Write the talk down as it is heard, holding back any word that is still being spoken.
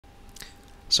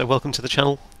So welcome to the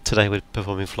channel. Today we're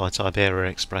performing flight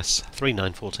Iberia Express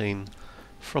 3914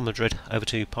 from Madrid over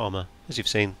to Palma. As you've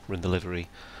seen, we're in the livery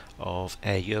of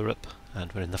Air Europe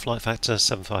and we're in the FlightFactor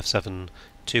 757-200.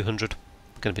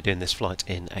 We're going to be doing this flight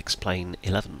in X-Plane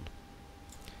 11.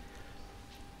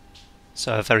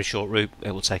 So a very short route,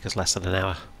 it will take us less than an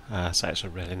hour. So it's a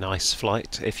really nice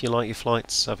flight. If you like your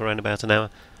flights of around about an hour,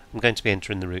 I'm going to be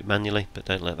entering the route manually, but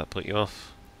don't let that put you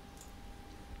off.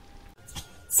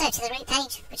 So to the route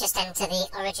page, we just enter the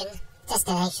origin,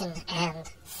 destination and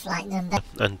flight number.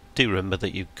 And do remember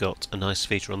that you've got a nice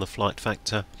feature on the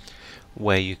FlightFactor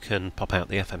where you can pop out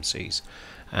the FMCs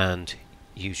and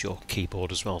use your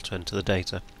keyboard as well to enter the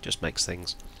data. Just makes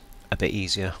things a bit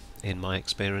easier in my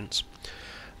experience.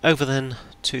 Over then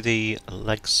to the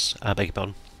legs, beg your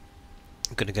pardon.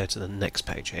 I'm going to go to the next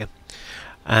page here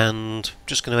and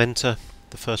just going to enter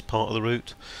the first part of the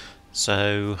route.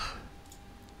 So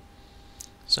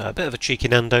a bit of a cheeky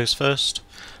Nando's first,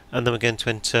 and then we're going to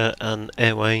enter an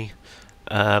airway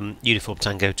Uniform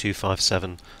Tango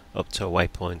 257 up to a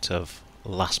waypoint of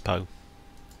Laspo.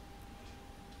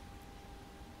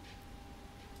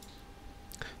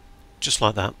 Just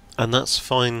like that, and that's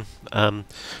fine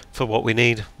for what we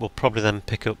need. We'll probably then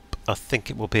pick up, I think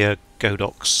it will be a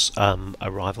Godox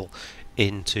arrival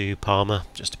into Palma,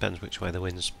 just depends which way the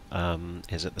wind is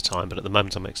at the time, but at the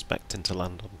moment I'm expecting to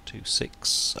land on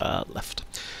 26 left.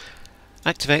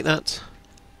 Activate that,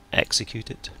 execute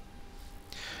it,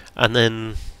 and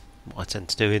then what I tend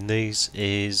to do in these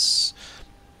is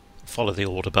follow the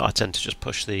order, but I tend to just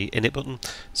push the init button.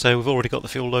 So we've already got the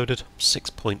fuel loaded,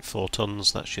 6.4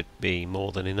 tons, that should be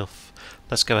more than enough.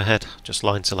 Let's go ahead, just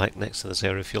line select next to the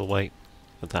zero fuel weight.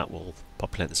 That will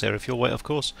populate the zero fuel weight, of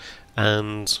course,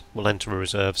 and we'll enter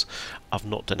reserves. I've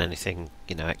not done anything,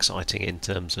 exciting in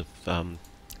terms of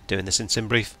doing this in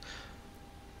SimBrief.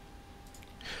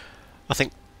 I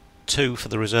think 2 for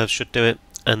the reserves should do it,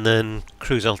 and then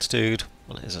cruise altitude.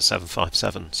 Well, it is a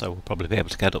 757, so we'll probably be able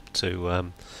to get up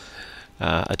to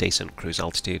a decent cruise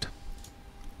altitude.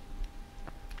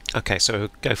 Okay, so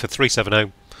we'll go for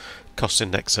 370, cost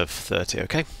index of 30.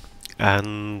 Okay.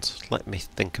 And let me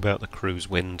think about the cruise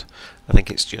wind. I think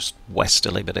it's just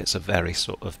westerly, but it's a very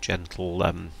sort of gentle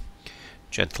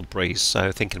breeze.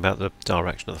 So thinking about the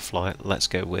direction of the flight, let's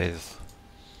go with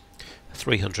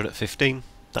 300 at 15.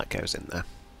 That goes in there.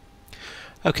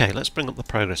 Okay, let's bring up the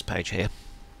progress page here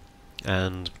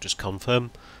and just confirm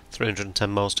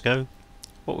 310 miles to go.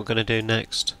 What we're going to do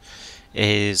next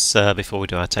is, before we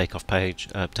do our takeoff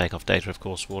data, of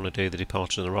course, we want to do the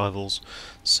departure and arrivals.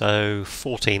 So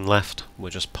 14 left, we're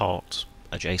just parked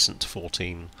adjacent to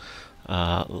 14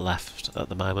 left at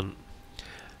the moment.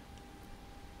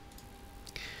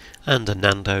 And a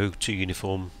Nando to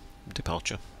uniform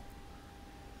departure.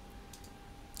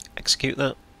 Execute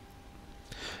that.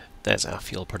 There's our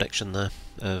fuel prediction there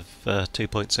of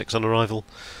 2.6 on arrival.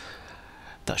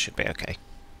 That should be okay.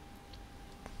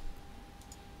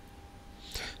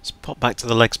 Let's pop back to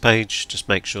the legs page, just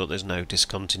make sure there's no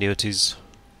discontinuities.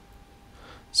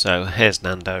 So here's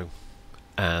Nando,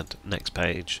 and next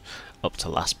page up to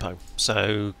Laspo.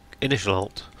 So initial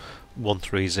alt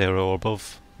 130 or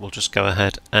above. We'll just go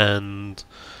ahead and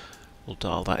we'll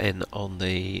dial that in on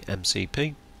the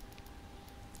MCP.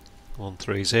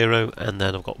 130, and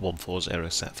then I've got 140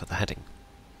 set for the heading.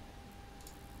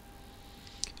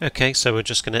 Okay, so we're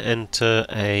just going to enter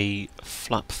a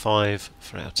flap 5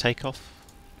 for our takeoff.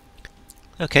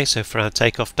 Okay, so for our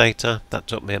takeoff data, that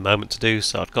took me a moment to do,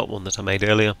 so I've got one that I made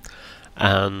earlier,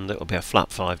 and it will be a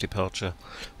flap 5 departure,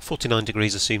 49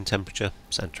 degrees assumed temperature,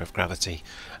 centre of gravity,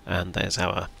 and there's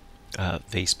our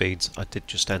V speeds. I did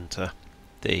just enter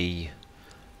the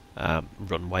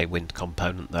runway wind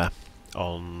component there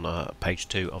on page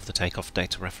 2 of the takeoff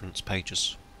data reference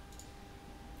pages.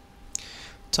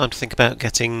 Time to think about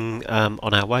getting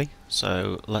on our way,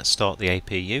 so let's start the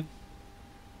APU.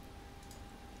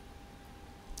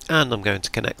 And I'm going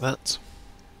to connect that.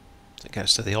 It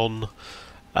goes to the on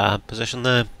position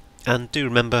there. And do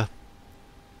remember,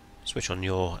 switch on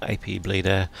your APU bleed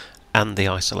air and the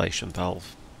isolation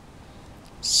valve.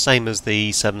 Same as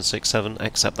the 767,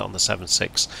 except that on the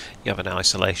 76 you have an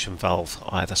isolation valve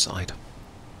either side.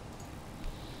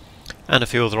 And a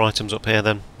few other items up here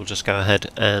then. We'll just go ahead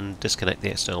and disconnect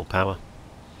the external power.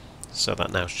 So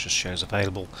that now just shows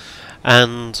available.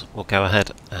 And we'll go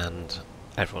ahead and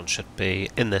everyone should be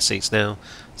in their seats now.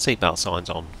 Seatbelt signs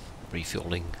on.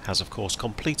 Refueling has of course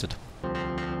completed.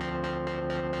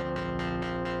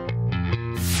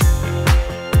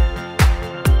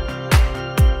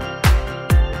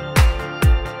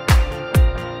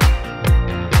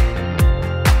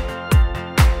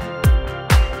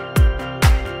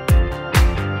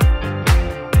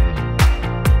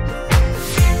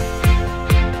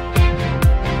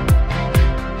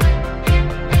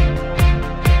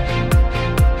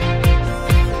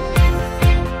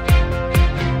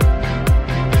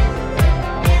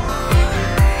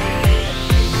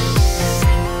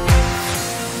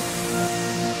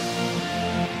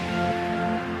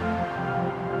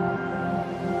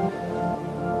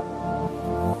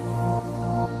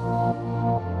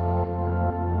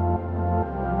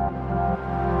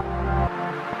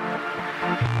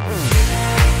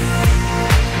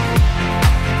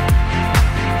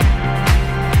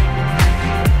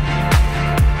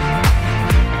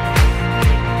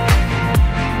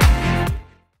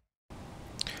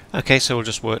 Okay, so we'll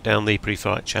just work down the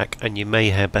pre-flight check, and you may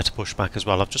hear better pushback as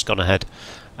well. I've just gone ahead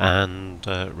and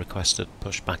requested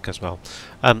pushback as well.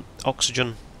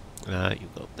 Oxygen,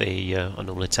 you've got the, I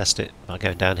normally test it by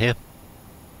going down here,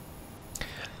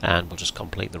 and we'll just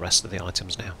complete the rest of the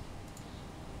items now.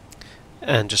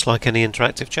 And just like any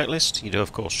interactive checklist, you do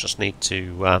of course just need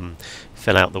to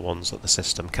fill out the ones that the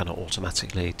system cannot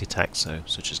automatically detect, so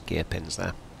such as gear pins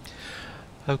there.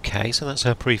 Okay, so that's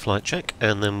our pre-flight check,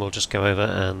 and then we'll just go over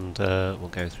and we'll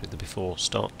go through the before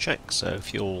start check. So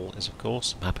fuel is of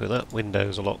course, I'm happy with that,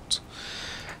 windows are locked,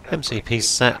 MCP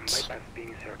set.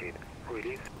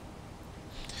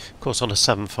 Of course on a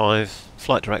 7.5,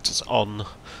 flight directors on,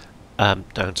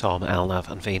 don't arm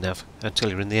LNAV and VNAV until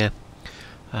you're in the air.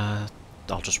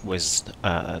 I'll just whiz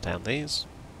down these.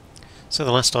 So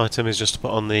the last item is just to put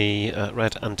on the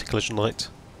red anti-collision light.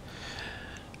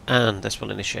 And this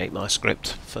will initiate my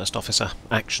script, first officer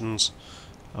actions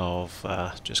of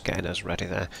just getting us ready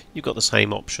there. You've got the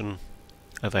same option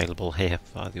available here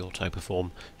via the auto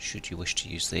perform should you wish to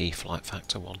use the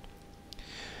FlightFactor one.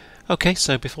 Okay,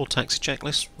 so before taxi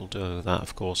checklist, we'll do that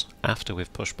of course after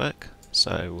we've pushed back.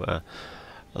 So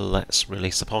let's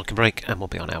release the parking brake and we'll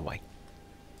be on our way.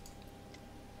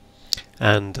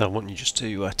 And I want you just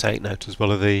to take note as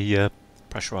well of the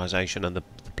pressurization and the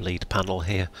bleed panel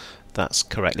here. That's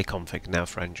correctly configured now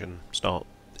for engine start.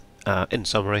 In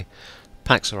summary,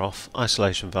 packs are off,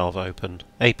 isolation valve open,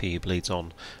 APU bleeds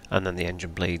on, and then the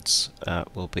engine bleeds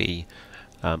will be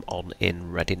on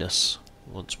in readiness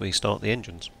once we start the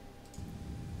engines.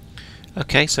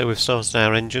 Okay, so we've started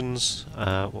our engines.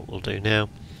 What we'll do now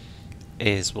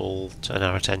is we'll turn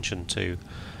our attention to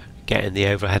getting the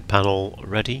overhead panel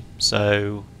ready.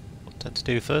 So what I tend to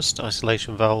do first,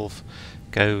 isolation valve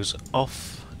goes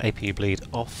off, APU bleed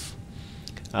off,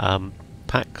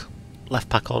 pack, left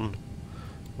pack on,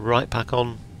 right pack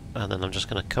on, and then I'm just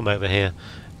going to come over here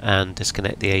and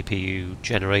disconnect the APU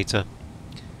generator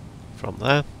from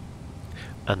there,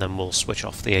 and then we'll switch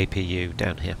off the APU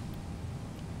down here.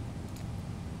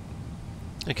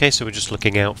 Okay, so we're just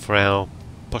looking out for our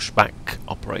pushback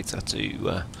operator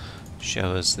to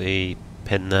show us the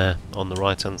pin there on the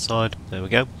right hand side. There we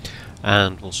go,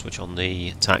 and we'll switch on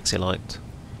the taxi light.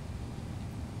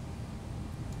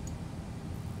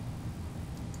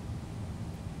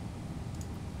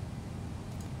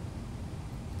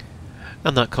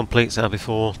 And that completes our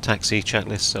before taxi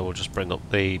checklist, so we'll just bring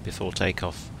up the before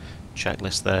takeoff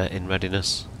checklist there in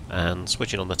readiness, and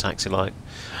switching on the taxi light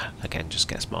again just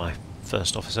gets my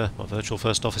first officer, my virtual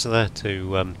first officer there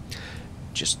to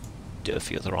just do a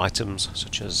few other items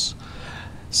such as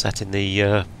setting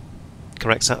the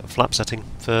correct flap setting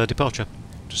for departure.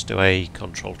 Just do a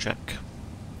control check.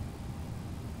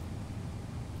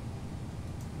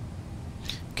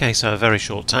 Okay, so a very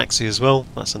short taxi as well.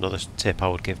 That's another tip I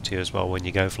would give to you as well when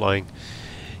you go flying.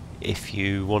 If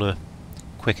you want to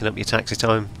quicken up your taxi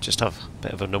time, just have a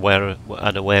bit of an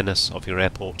awareness of your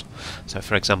airport. So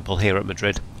for example here at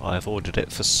Madrid, I avoided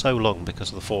it for so long because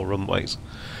of the 4 runways.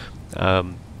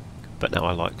 But now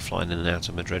I like flying in and out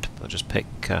of Madrid. I just pick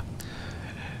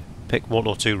 1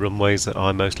 or 2 runways that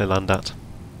I mostly land at.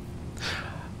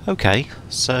 Okay,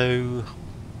 so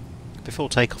before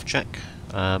takeoff check,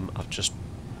 I've just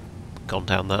gone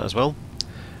down that as well,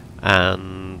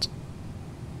 and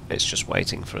it's just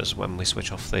waiting for us when we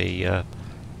switch off the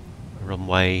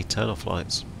runway turn-off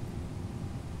lights.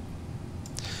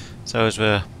 So as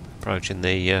we're approaching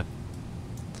the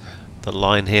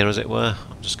line here, as it were,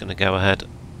 I'm just going to go ahead,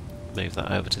 move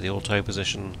that over to the auto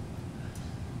position,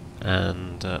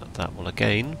 and that will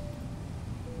again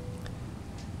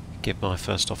give my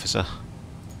first officer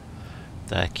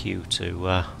their cue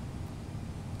to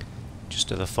just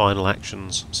do the final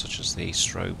actions such as the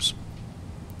strobes.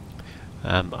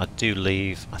 I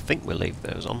think we'll leave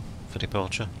those on for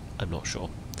departure, I'm not sure.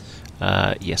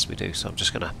 Yes we do, so I'm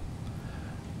just going to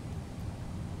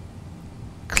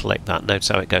click that. Notice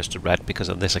how it goes to red, because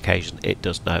on this occasion it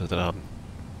does know that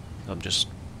I'm just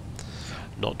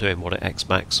not doing what it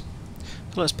expects.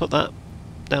 So let's put that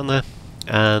down there,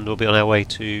 and we'll be on our way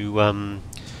to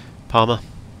Palma.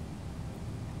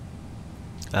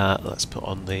 Let's put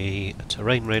on the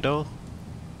terrain radar,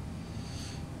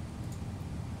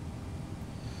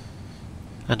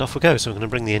 and off we go. So I'm going to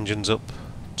bring the engines up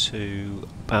to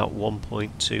about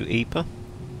 1.2 EPA.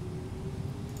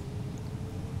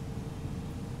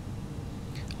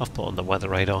 I've put on the weather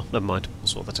radar, never mind, we'll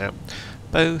sort that out.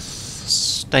 Both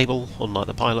stable, unlike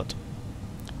the pilot.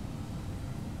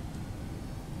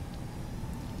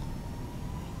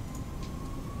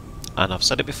 And I've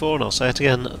said it before and I'll say it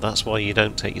again, that's why you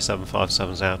don't take your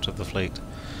 757s out of the fleet,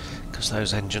 because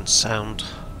those engines sound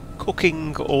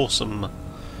cooking awesome,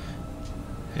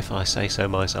 if I say so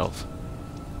myself.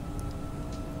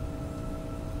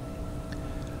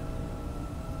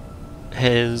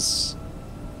 Here's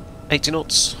 80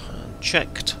 knots,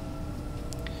 checked.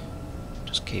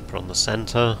 Just keep her on the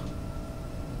centre.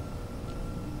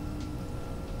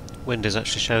 Wind is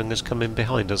actually showing us coming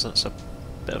behind us. That's a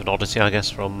bit of an oddity, I guess,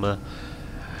 from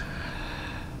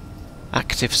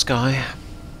ActiveSky.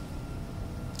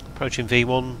 Approaching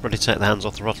V1, ready to take the hands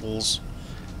off the throttles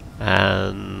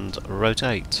and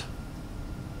rotate.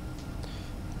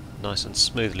 Nice and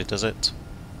smoothly does it.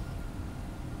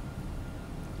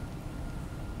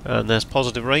 And there's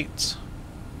positive rate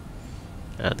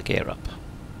and the gear up.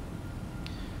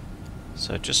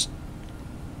 So just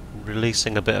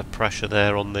releasing a bit of pressure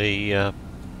there on the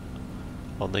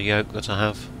yoke that I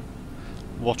have.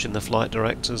 Watching the flight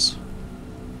directors.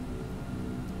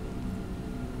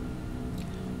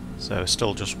 So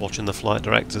still just watching the flight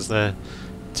directors there,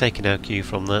 taking our cue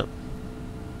from that.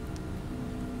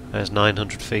 There's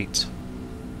 900 feet,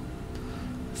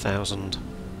 1,000.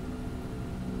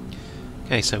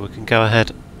 Okay, so we can go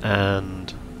ahead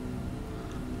and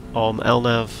arm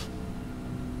LNAV,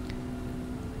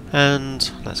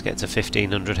 and let's get to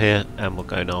 1500 here, and we'll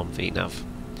go and arm VNAV.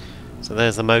 So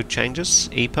there's the mode changes: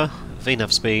 EPA,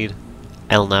 VNAV speed,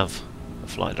 LNAV,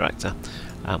 flight director.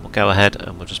 And we'll go ahead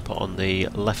and we'll just put on the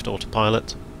left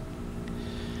autopilot.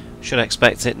 Should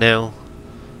expect it now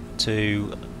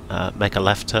to make a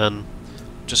left turn.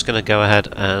 Just going to go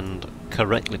ahead and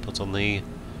correctly put on the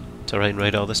terrain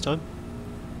radar this time.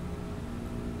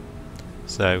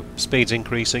 So speed's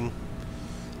increasing.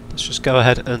 Let's just go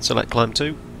ahead and select climb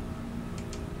 2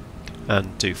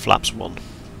 and do flaps 1.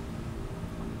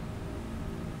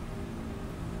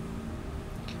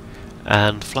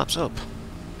 And flaps up.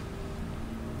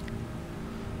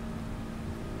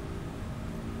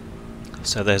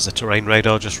 So there's the terrain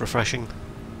radar just refreshing.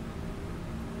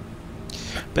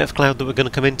 Bit of cloud that we're going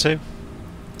to come into.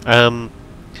 So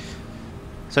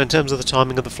in terms of the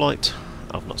timing of the flight,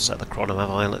 I've not set the chrono,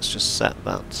 have I? Let's just set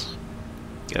that.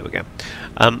 There we go.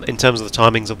 In terms of the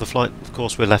timings of the flight, of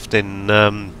course we're left in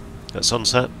at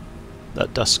sunset,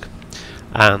 at dusk,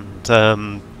 and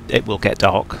it will get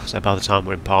dark. So by the time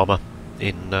we're in Palma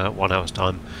in 1 hour's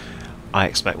time, I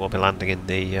expect we'll be landing in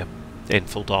the in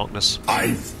full darkness.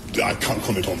 I can't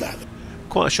comment on that.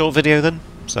 Quite a short video then,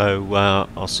 so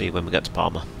I'll see you when we get to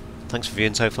Palma. Thanks for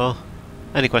viewing so far.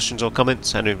 Any questions or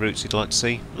comments, any routes you'd like to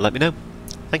see, let me know.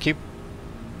 Thank you.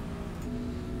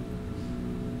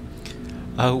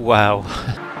 Oh wow.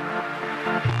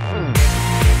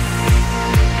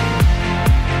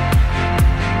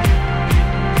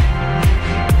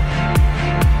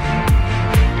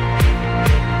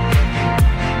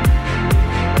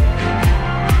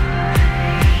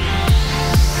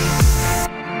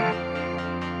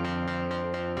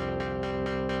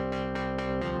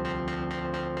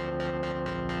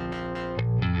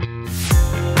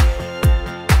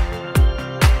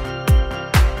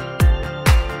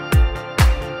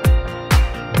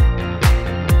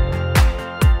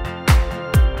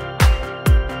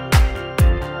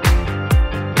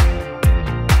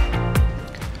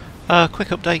 Quick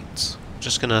update.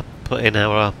 Just going to put in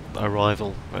our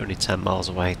arrival. We're only 10 miles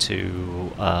away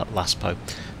to Laspo.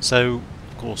 So,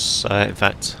 of course, in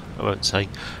fact, I won't say.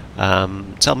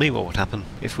 Tell me what would happen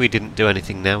if we didn't do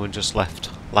anything now and just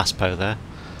left Laspo there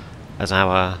as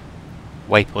our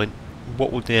waypoint.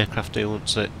 What would the aircraft do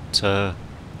once it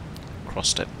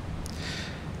crossed it?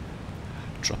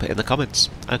 Drop it in the comments.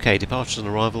 Okay, departures and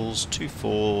arrivals,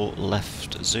 24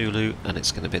 left Zulu, and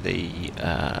it's going to be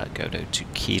the go to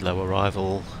Kilo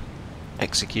arrival,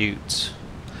 execute,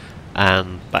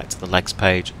 and back to the legs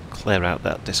page, clear out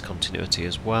that discontinuity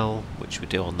as well, which we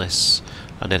do on this.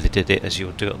 I nearly did it as you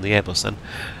would do it on the Airbus then.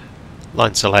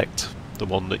 Line select, the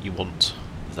one that you want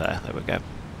there we go.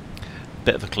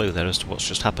 Bit of a clue there as to what's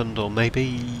just happened, or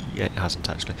maybe yeah, it hasn't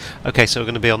actually. Okay, so we're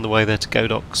going to be on the way there to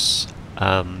Godox.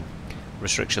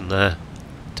 Restriction there,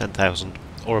 10,000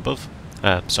 or above.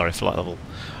 Sorry, flight level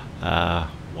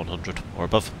 100 or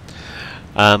above.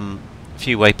 A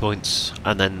few waypoints,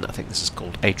 and then I think this is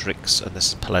called Adrix, and this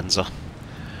is Palenza.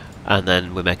 And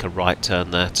then we make a right turn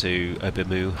there to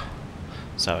Obimu.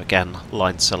 So again,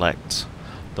 line select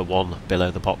the one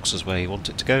below the boxes where you want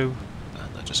it to go,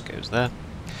 and that just goes there.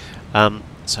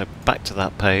 So back to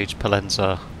that page,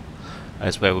 Palenza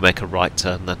is where we make a right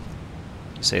turn then.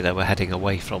 You see there we're heading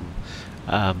away from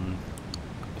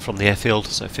the airfield,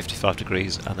 so 55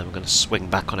 degrees, and then we're going to swing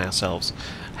back on ourselves,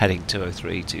 heading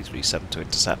 203, 237 to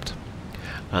intercept,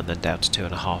 and then down to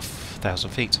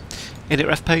 2,500 feet. Init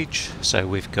ref page, so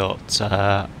we've got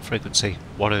frequency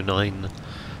 109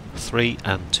 3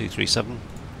 and 237.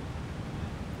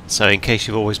 So in case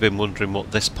you've always been wondering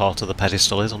what this part of the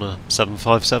pedestal is on a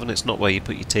 757, it's not where you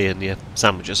put your tea and your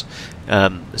sandwiches.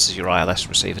 This is your ILS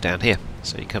receiver down here.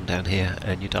 So you come down here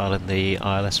and you dial in the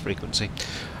ILS frequency.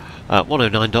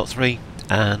 109.3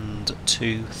 and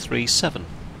 237.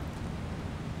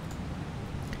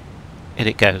 In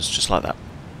it goes, just like that.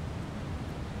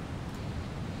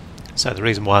 So the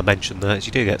reason why I mentioned that is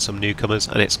you do get some newcomers,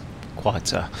 and it's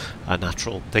quite a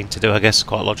natural thing to do, I guess,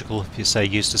 quite logical. If you say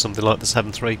used to something like the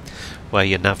 7.3, where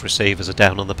your nav receivers are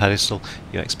down on the pedestal,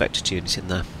 you expect to tune it in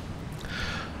there.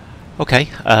 Okay,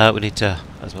 we need to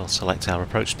as well select our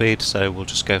approach speed, so we'll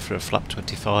just go for a flap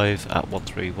 25 at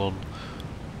 131.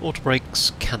 Auto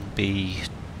brakes can be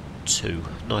 2.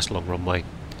 Nice long runway.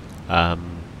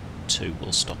 2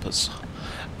 will stop us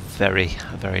very,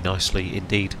 very nicely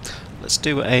indeed. Let's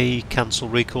do a cancel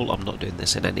recall. I'm not doing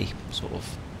this in any sort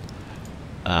of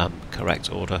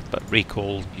correct order, but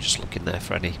recall, you're just looking there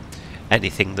for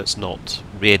anything that's not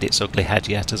reared its ugly head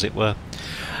yet, as it were.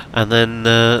 And then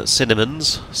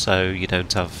cinnamons, so you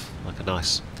don't have like a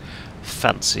nice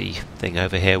fancy thing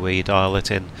over here where you dial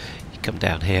it in. You come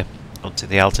down here onto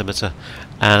the altimeter,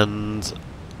 and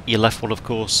your left one, of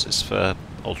course, is for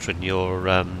altering your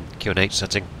QNH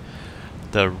setting.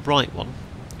 The right one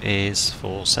is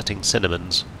for setting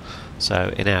cinnamons.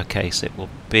 So in our case it will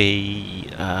be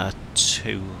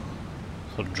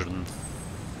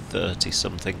 230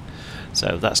 something,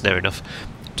 so that's near enough.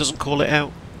 It doesn't call it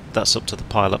out, that's up to the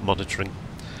pilot monitoring.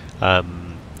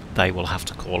 They will have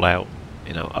to call out,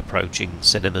 you know, approaching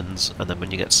cinnamons, and then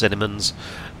when you get cinnamons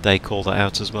they call that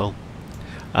out as well.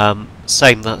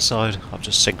 Same that side, I've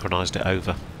just synchronised it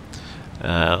over,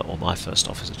 or my first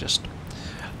officer just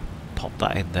popped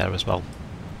that in there as well.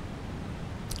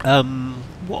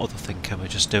 What other thing can we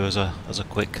just do as a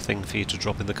quick thing for you to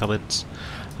drop in the comments,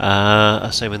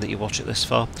 assuming that you watch it this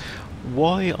far?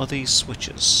 Why are these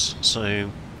switches? So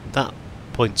that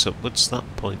points upwards, that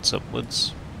points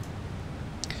upwards.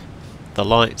 The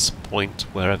lights point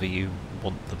wherever you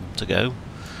want them to go.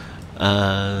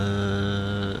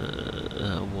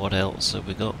 What else have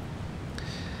we got?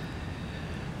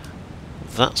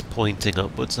 That's pointing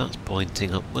upwards, that's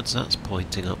pointing upwards, that's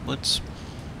pointing upwards.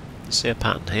 You see a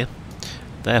pattern here.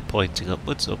 They're pointing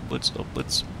upwards, upwards,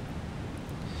 upwards.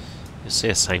 You see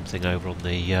the same thing over on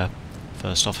the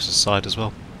first officer's side as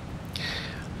well.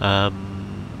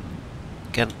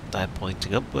 Again, they're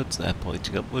pointing upwards, they're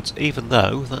pointing upwards, even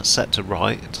though that's set to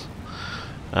right.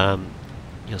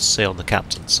 You'll see on the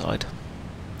captain's side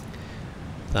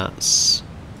that's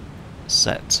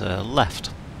set to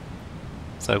left.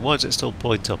 So why does it still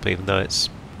point up even though it's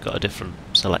got a different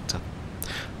selector?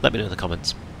 Let me know in the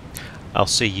comments. I'll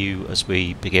see you as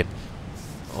we begin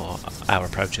our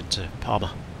approach into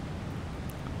Palma.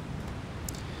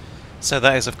 So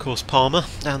that is of course Palma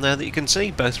down there that you can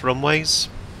see, both runways.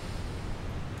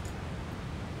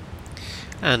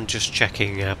 And just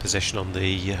checking our position on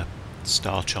the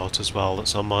star chart as well,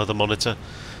 that's on my other monitor.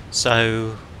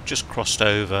 So just crossed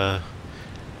over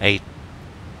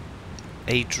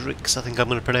Adrix, I think I'm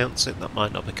going to pronounce it, that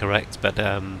might not be correct, but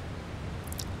there's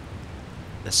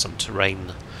some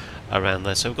terrain around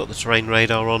there. So we've got the terrain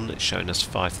radar on, it's showing us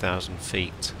 5,000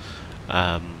 feet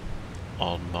on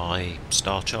my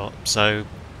star chart, so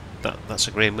that's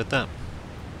agreeing with that.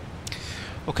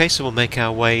 Okay, so we'll make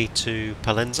our way to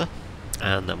Palenza,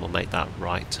 and then we'll make that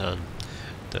right turn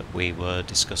that we were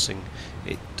discussing.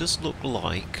 It does look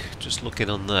like, just looking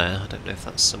on there, I don't know if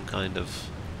that's some kind of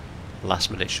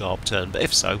last minute sharp turn, but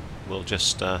if so, we'll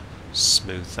just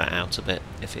smooth that out a bit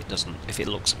if it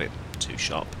looks a bit too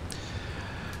sharp.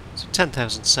 So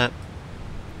 10,000 set,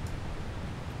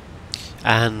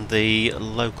 and the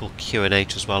local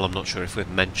QNH as well, I'm not sure if we've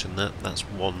mentioned that, that's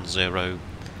 1018.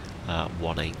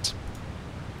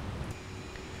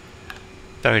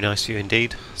 Very nice view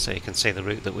indeed, so you can see the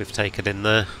route that we've taken in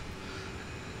there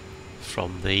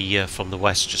from the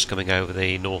west, just coming over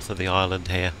the north of the island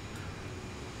here.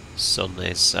 Sun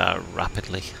is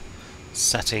rapidly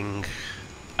setting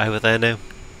over there now,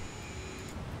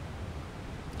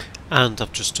 and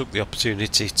I've just took the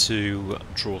opportunity to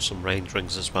draw some range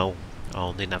rings as well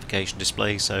on the navigation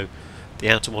display. So the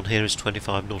outer one here is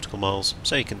 25 nautical miles,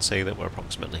 so you can see that we're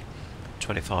approximately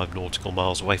 25 nautical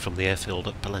miles away from the airfield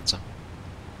at Palenza.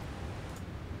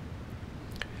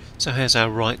 So here's our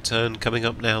right turn coming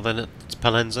up now then at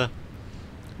Palenza.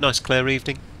 Nice clear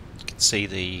evening, you can see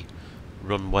the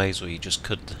runways, or you just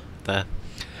could there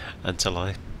until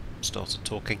I started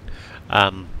talking,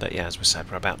 but yeah, as we said,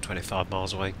 we're about 25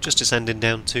 miles away, just descending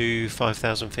down to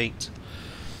 5,000 feet.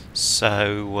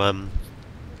 So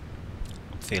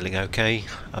feeling okay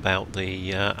about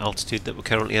the altitude that we're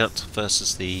currently at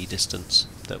versus the distance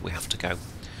that we have to go.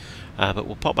 But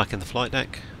we'll pop back in the flight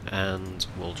deck and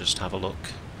we'll just have a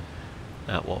look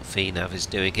at what VNav is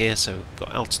doing here. So we've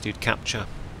got altitude capture,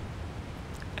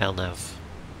 LNAV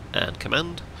and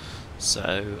command.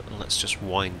 So let's just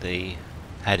wind the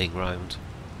heading round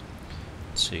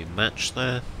to match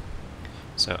there.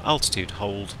 So altitude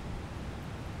hold,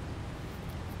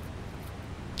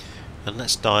 and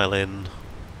let's dial in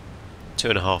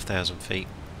 2,500 feet.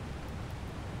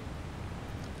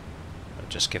 I'll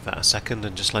just give that a second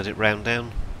and just let it round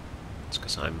down. It's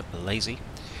because I'm lazy.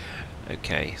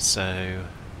 Okay, so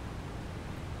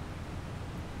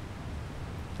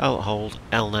alt hold,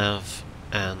 LNAV,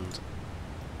 and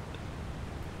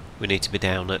we need to be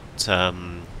down at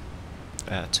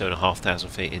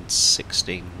 2,500 feet in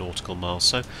 16 nautical miles.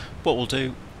 So what we'll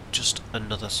do, just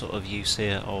another sort of use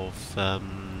here of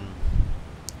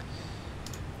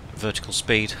vertical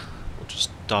speed. We'll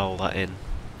just dial that in.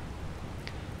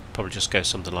 Probably just go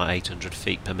something like 800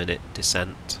 feet per minute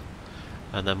descent,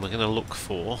 and then we're going to look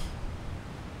for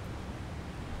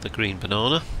the green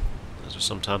banana, as we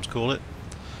sometimes call it,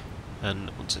 and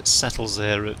once it settles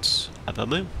there at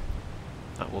Abamu,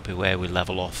 that will be where we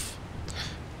level off.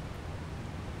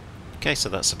 Okay, so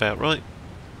that's about right,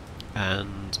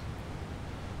 and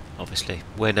obviously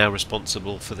we're now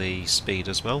responsible for the speed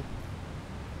as well.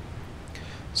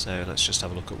 So let's just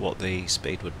have a look at what the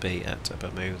speed would be at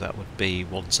Abamu. That would be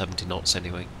 170 knots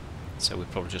anyway, so we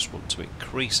probably just want to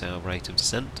increase our rate of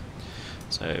descent.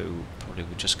 So probably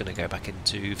we're just going to go back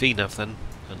into VNav then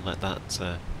and let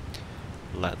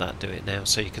that do it now.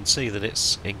 So you can see that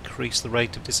it's increased the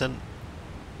rate of descent.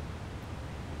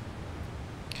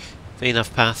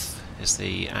 VNav path is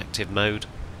the active mode,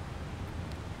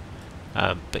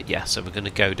 but yeah, so we're going to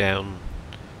go down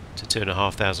to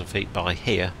 2,500 feet by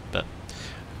here, but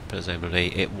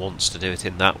presumably it wants to do it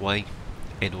in that way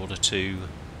in order to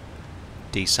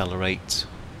decelerate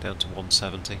down to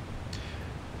 170.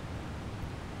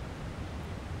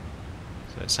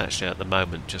 So it's actually at the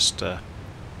moment just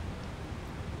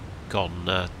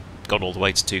gone all the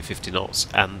way to 250 knots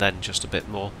and then just a bit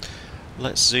more.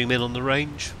 Let's zoom in on the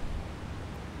range.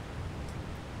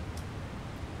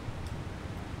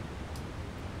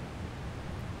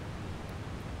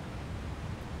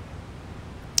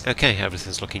 Okay,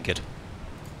 everything's looking good.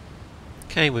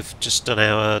 Okay, we've just done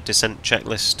our descent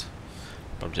checklist.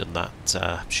 Probably done that,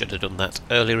 should have done that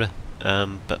earlier,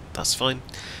 but that's fine.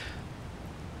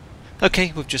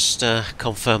 Okay, we've just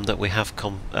confirmed that we have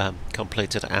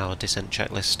completed our descent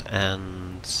checklist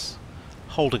and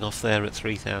holding off there at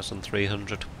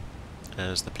 3,300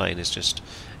 as the plane is just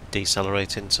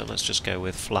decelerating, so let's just go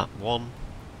with flap 1.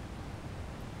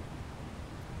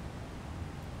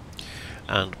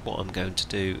 And what I'm going to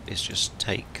do is just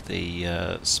take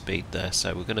the speed there.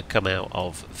 So we're going to come out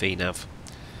of VNav,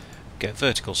 go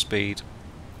vertical speed,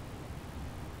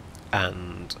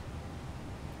 and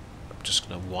I'm just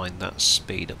going to wind that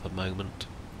speed up a moment.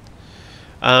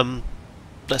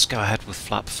 Let's go ahead with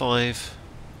flap 5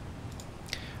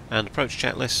 and approach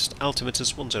checklist.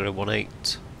 Altimeters 1018,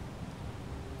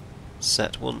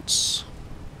 set once,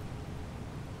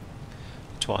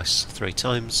 twice, 3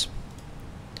 times.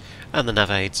 And the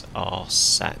nav aids are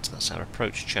set. That's our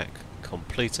approach check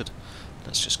completed.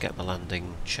 Let's just get the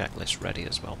landing checklist ready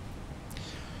as well.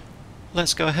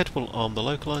 Let's go ahead, we'll arm the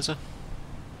localizer.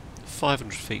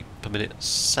 500 feet per minute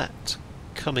set,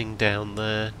 coming down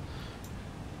there.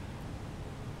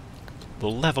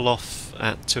 We'll level off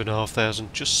at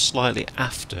 2,500, just slightly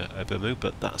after Abamu,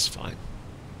 but that's fine.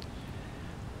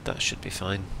 That should be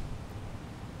fine.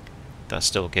 That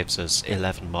still gives us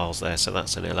 11 miles there, so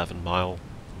that's an 11-mile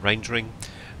range ring,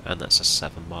 and that's a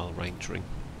 7-mile range ring.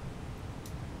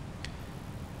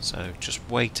 So just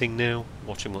waiting now,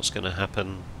 watching what's going to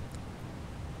happen.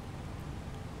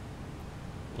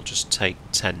 We'll just take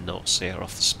 10 knots here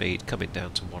off the speed, coming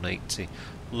down to 180.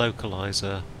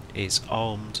 Localizer is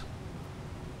armed.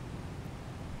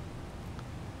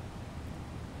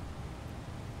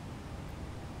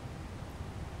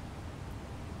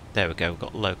 There we go, we've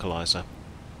got localizer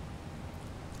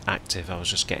active. I was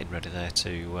just getting ready there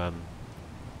to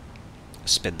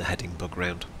spin the heading bug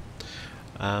round.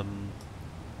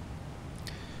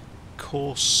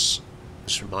 Course,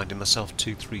 just reminding myself,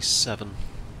 237.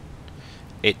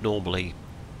 It normally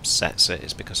sets it,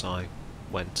 it's because I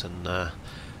went and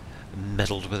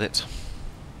meddled with it.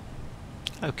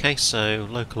 Okay, so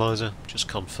localizer, just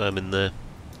confirming there,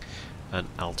 and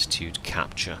altitude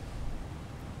capture.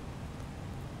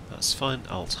 That's fine,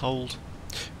 alt hold.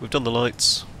 We've done the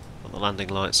lights, got the landing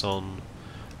lights on,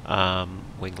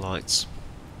 wing lights.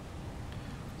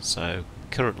 So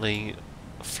currently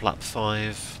flap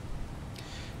 5,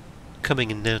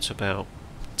 coming in now to about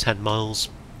 10 miles,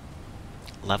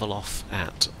 level off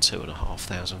at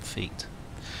 2,500 feet.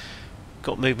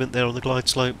 Got movement there on the glide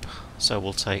slope, so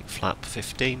we'll take flap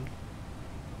 15.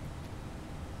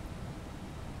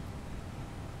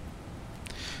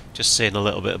 Just seeing a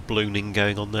little bit of ballooning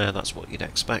going on there, that's what you'd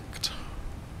expect,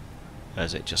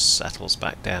 as it just settles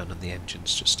back down and the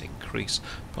engines just increase.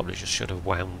 Probably just should have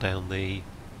wound down the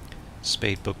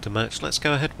speed bug to match. Let's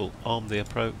go ahead, we'll arm the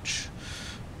approach.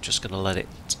 Just going to let it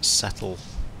settle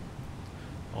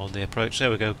on the approach. There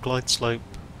we go, glide slope,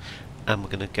 and we're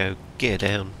going to go gear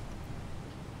down.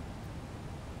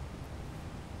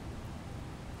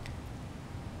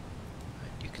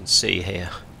 You can see here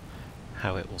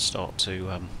how it will start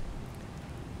to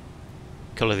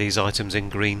colour these items in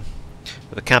green.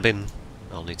 With the cabin,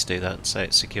 I'll need to do that and say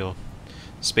it's secure.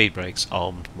 Speed brakes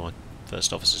armed, my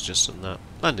first officer's just done that.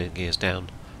 Landing gears down,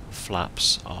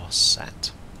 flaps are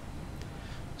set.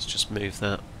 Let's just move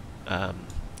that.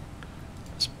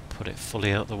 Let's put it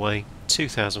fully out the way.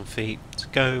 2,000 feet to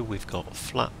go, we've got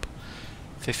flap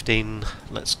 15,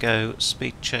 let's go,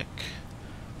 speed check.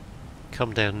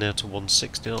 Come down now to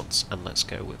 160 knots and let's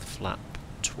go with flap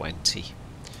 20.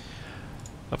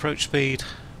 Approach speed,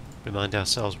 remind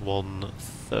ourselves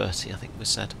 130 I think we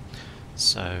said,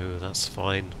 so that's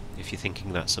fine. If you're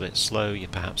thinking that's a bit slow, you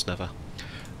perhaps never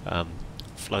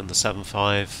flown the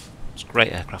 7.5. It's a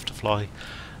great aircraft to fly,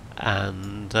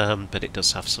 and but it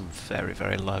does have some very,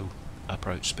 very low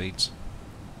approach speeds.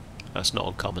 That's not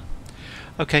uncommon.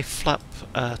 Okay, flap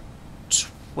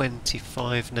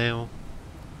 25 now.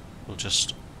 We'll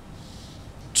just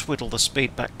twiddle the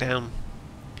speed back down.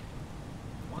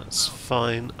 That's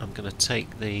fine. I'm going to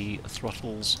take the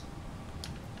throttles.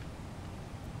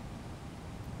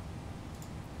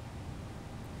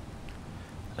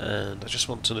 And I just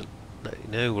want to let you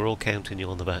know we're all counting you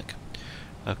on the back.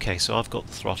 Okay, so I've got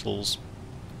the throttles.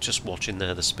 Just watching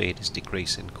there, the speed is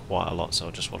decreasing quite a lot, so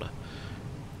I just want to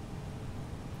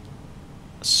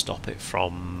stop it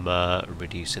from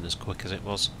reducing as quick as it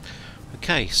was.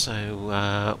 Okay,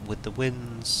 so with the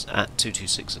winds at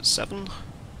 226 at 7,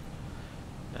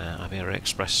 Iberia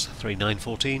Express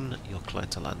 3914, you're clear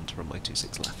to land, runway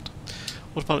 26 left.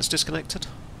 Autopilot's disconnected.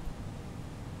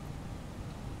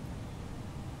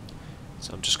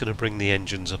 So I'm just going to bring the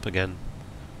engines up again,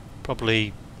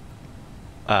 probably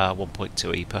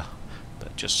 1.2 EPA,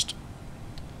 but just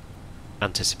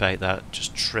anticipate that,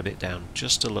 just trim it down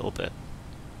just a little bit.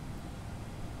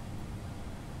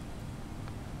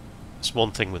 It's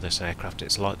one thing with this aircraft,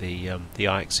 it's like the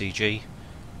IEXG,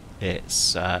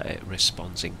 it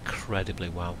responds incredibly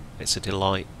well, it's a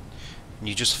delight, and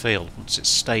you just feel, once it's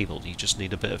stable, you just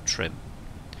need a bit of trim.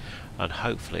 And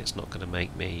hopefully it's not going to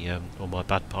make me, or my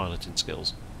bad piloting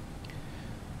skills,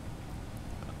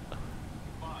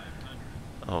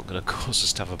 aren't going to cause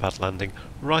us to have a bad landing.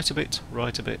 Right a bit,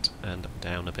 and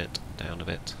down a bit, down a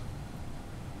bit.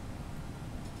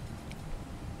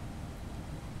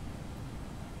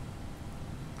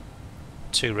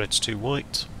 Two reds, two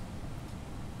white.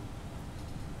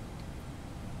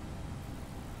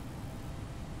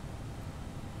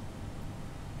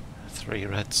 Three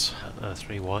reds,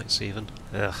 three whites even.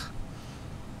 Ugh.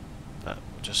 That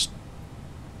will just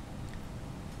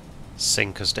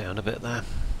sink us down a bit there.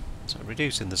 So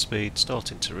reducing the speed,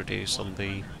 starting to reduce on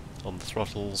the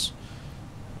throttles.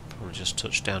 Probably just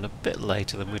touch down a bit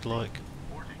later than we'd like.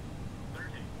 40,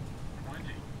 30, 20,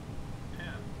 10.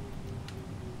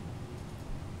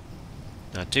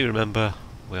 Now do remember,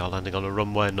 we are landing on a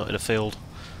runway, not in a field.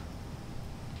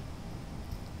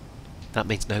 That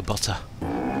means no butter.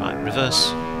 Right,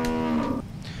 reverse.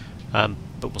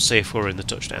 But we'll see if we're in the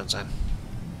touchdown zone.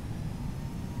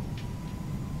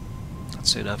 I'd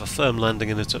sooner have a firm landing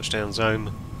in the touchdown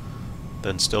zone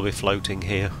than still be floating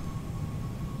here,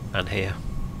 and here,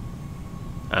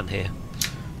 and here.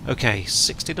 Okay,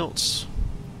 60 knots.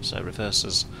 So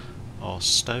reversers are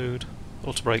stowed.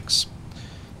 Auto brakes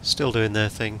still doing their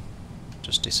thing.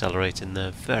 Just decelerating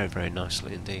there very, very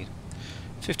nicely indeed.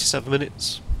 57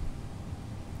 minutes.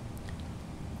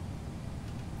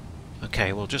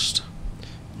 Okay, we'll just...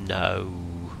 No,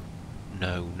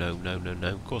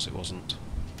 of course it wasn't.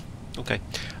 Okay,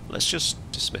 let's just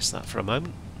dismiss that for a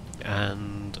moment,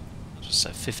 and just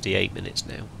say 58 minutes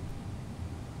now.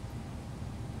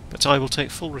 But I will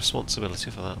take full responsibility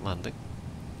for that landing.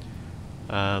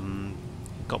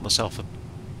 Got myself a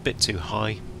bit too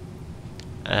high,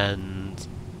 and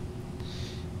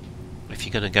if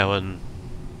you're going to go and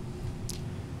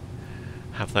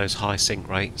have those high sink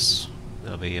rates,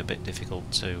 they'll be a bit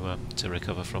difficult to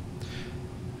recover from.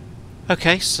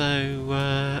 Okay, so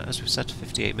as we've said,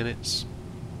 58 minutes.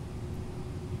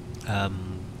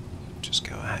 Just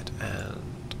go ahead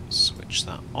and switch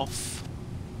that off.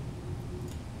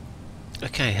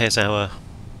 Okay, here's our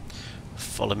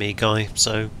follow me guy,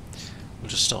 so we'll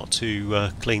just start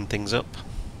to clean things up.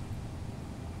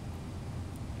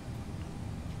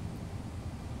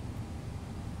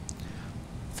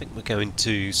 I think we're going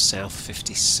to South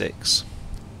 56,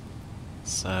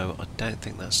 so I don't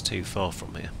think that's too far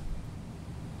from here.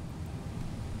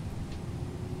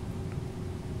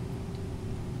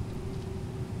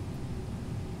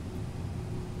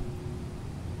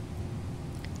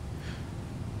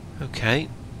 Okay.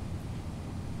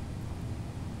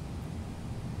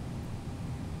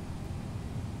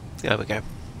 There we go.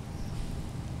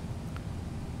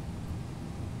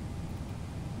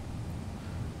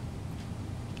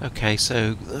 Okay,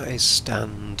 so that is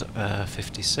stand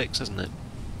 56, isn't it?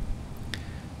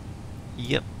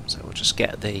 Yep, so we'll just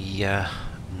get the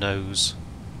nose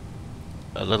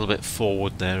a little bit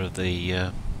forward there of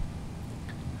the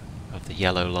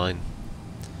yellow line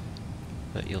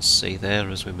that you'll see there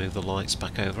as we move the lights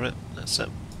back over it. That's it.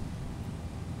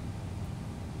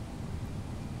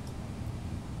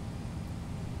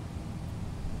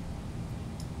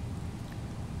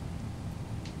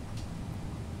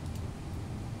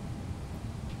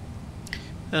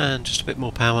 And just a bit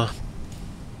more power.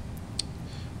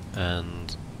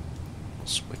 And we'll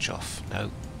switch off.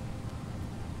 No.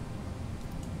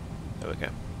 There we go.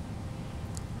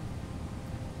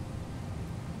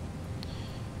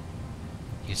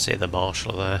 You can see the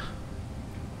marshal there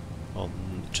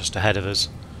on just ahead of us,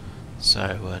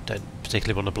 so don't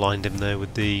particularly want to blind him there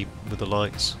with the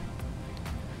lights.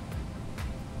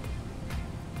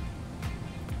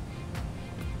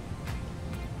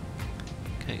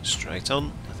 Okay, straight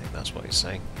on. I think that's what he's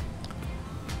saying.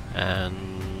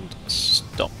 And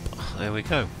stop. There we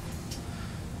go.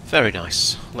 Very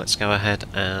nice. Let's go ahead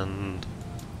and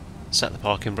set the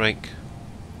parking brake.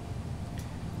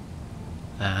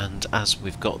 And as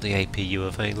we've got the APU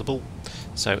available,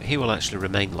 so he will actually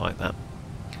remain like that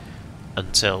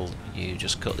until you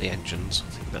just cut the engines.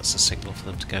 I think that's the signal for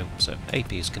them to go. So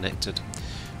AP is connected.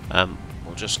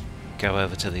 We'll just go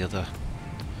over to the other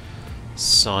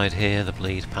side here, the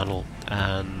bleed panel,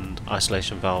 and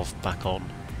isolation valve back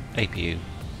on, APU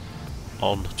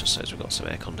on, just so as we've got some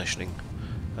air conditioning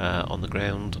on the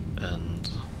ground, and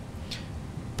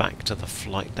back to the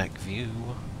flight deck view.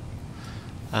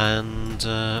 And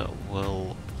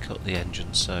we'll cut the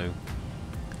engine, so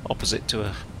opposite to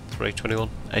a 321,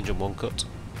 engine 1 cut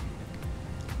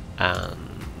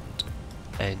and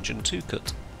engine 2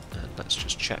 cut, and let's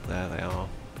just check there they are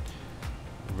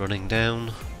running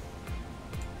down.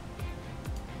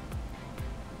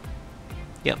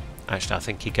 Yep, actually I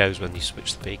think he goes when you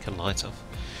switch the beacon light off.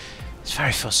 It's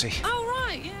very fussy. Oh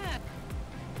right, yeah.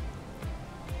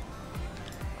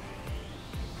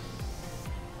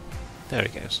 There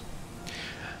he goes.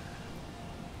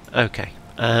 Okay,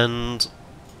 and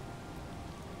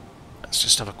let's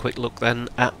just have a quick look then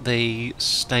at the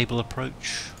stable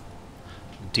approach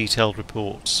detailed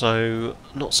report. So,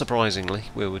 not surprisingly,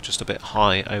 we were just a bit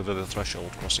high over the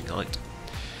threshold crossing height.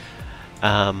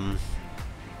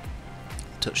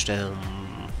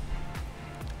 Touchdown.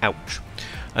 Ouch.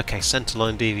 Okay,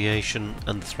 centerline deviation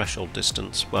and the threshold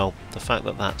distance. Well, the fact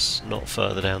that that's not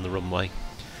further down the runway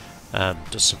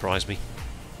does surprise me.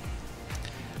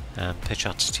 Pitch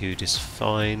attitude is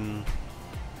fine.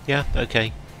 Yeah,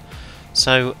 okay.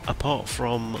 So apart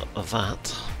from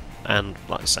that, and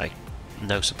like I say,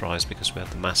 no surprise because we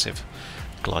have the massive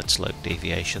glide slope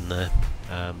deviation there.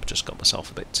 Just got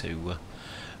myself a bit too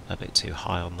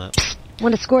high on that.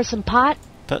 Want to score some pot?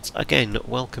 But again,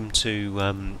 welcome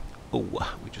to.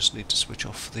 Oh, we just need to switch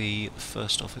off the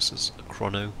first officer's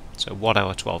chrono. So 1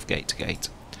 hour 12 gate to gate.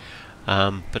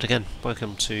 But again,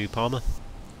 welcome to Palma.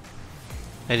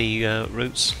 Any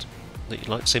routes that you'd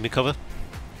like to see me cover,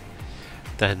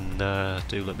 then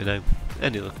do let me know.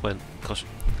 Any other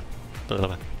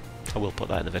I will put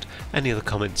that in the vid. Any other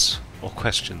comments or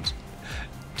questions,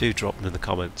 do drop them in the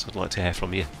comments. I'd like to hear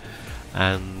from you.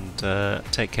 And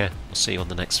take care. I'll see you on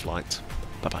the next flight.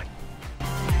 Bye bye.